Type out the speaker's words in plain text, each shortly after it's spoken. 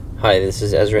Hi, this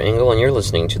is Ezra Engel, and you're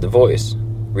listening to The Voice,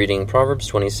 reading Proverbs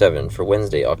 27 for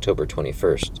Wednesday, October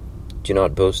 21st. Do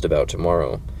not boast about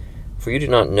tomorrow, for you do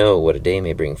not know what a day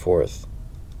may bring forth.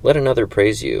 Let another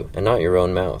praise you, and not your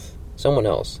own mouth, someone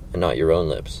else, and not your own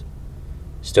lips.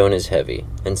 Stone is heavy,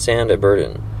 and sand a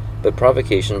burden, but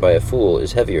provocation by a fool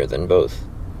is heavier than both.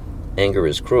 Anger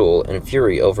is cruel, and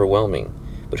fury overwhelming,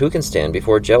 but who can stand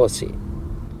before jealousy?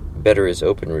 Better is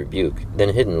open rebuke than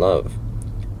hidden love.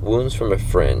 Wounds from a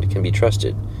friend can be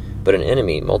trusted, but an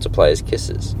enemy multiplies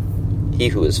kisses. He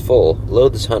who is full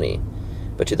loathes honey,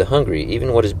 but to the hungry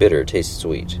even what is bitter tastes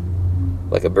sweet.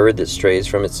 Like a bird that strays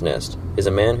from its nest is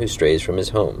a man who strays from his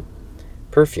home.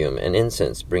 Perfume and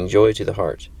incense bring joy to the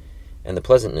heart, and the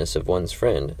pleasantness of one's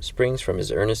friend springs from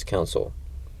his earnest counsel.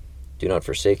 Do not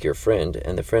forsake your friend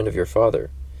and the friend of your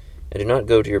father, and do not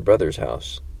go to your brother's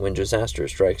house when disaster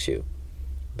strikes you.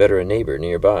 Better a neighbor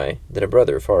nearby than a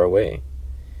brother far away.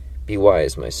 Be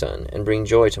wise, my son, and bring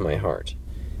joy to my heart.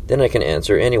 Then I can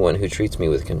answer anyone who treats me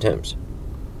with contempt.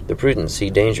 The prudent see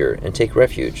danger and take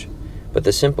refuge, but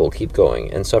the simple keep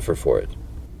going and suffer for it.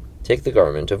 Take the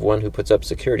garment of one who puts up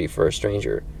security for a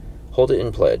stranger. Hold it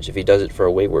in pledge if he does it for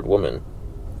a wayward woman.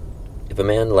 If a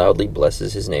man loudly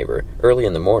blesses his neighbor early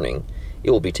in the morning, it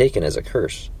will be taken as a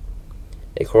curse.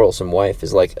 A quarrelsome wife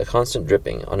is like a constant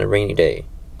dripping on a rainy day.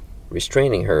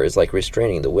 Restraining her is like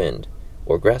restraining the wind,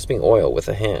 or grasping oil with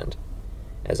a hand.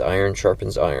 As iron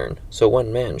sharpens iron, so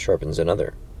one man sharpens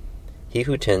another. He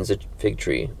who tends a fig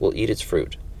tree will eat its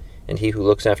fruit, and he who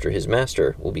looks after his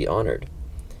master will be honored.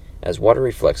 As water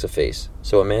reflects a face,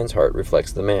 so a man's heart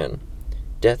reflects the man.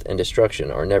 Death and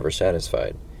destruction are never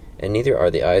satisfied, and neither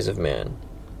are the eyes of man.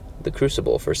 The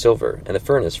crucible for silver, and the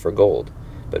furnace for gold,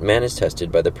 but man is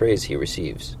tested by the praise he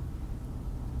receives.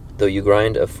 Though you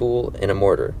grind a fool in a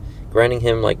mortar, grinding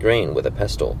him like grain with a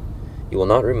pestle, you will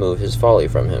not remove his folly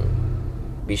from him.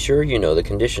 Be sure you know the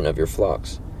condition of your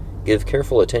flocks. Give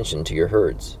careful attention to your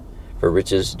herds, for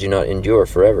riches do not endure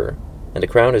forever, and a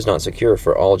crown is not secure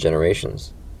for all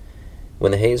generations.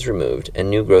 When the hay is removed and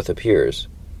new growth appears,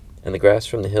 and the grass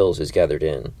from the hills is gathered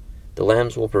in, the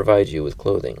lambs will provide you with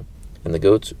clothing, and the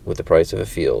goats with the price of a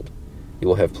field. You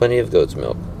will have plenty of goat's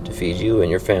milk to feed you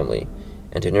and your family,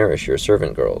 and to nourish your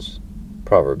servant girls.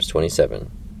 Proverbs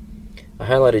 27. I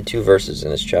highlighted 2 verses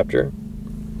in this chapter.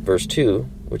 Verse 2,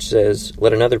 which says,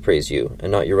 "Let another praise you,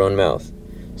 and not your own mouth,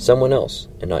 someone else,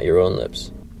 and not your own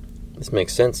lips." This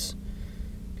makes sense,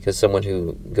 because someone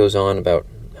who goes on about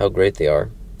how great they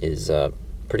are is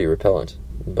pretty repellent.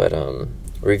 But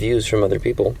reviews from other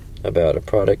people about a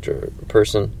product or a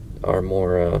person are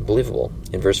more believable.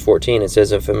 In verse 14, it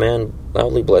says, "If a man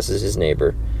loudly blesses his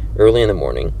neighbor early in the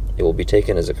morning, it will be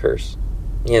taken as a curse."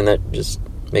 Yeah, and that just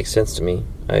makes sense to me.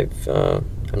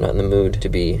 I'm not in the mood to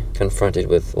be confronted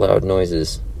with loud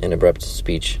noises and abrupt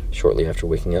speech shortly after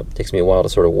waking up. It takes me a while to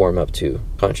sort of warm up to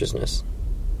consciousness.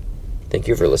 Thank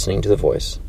you for listening to The Voice.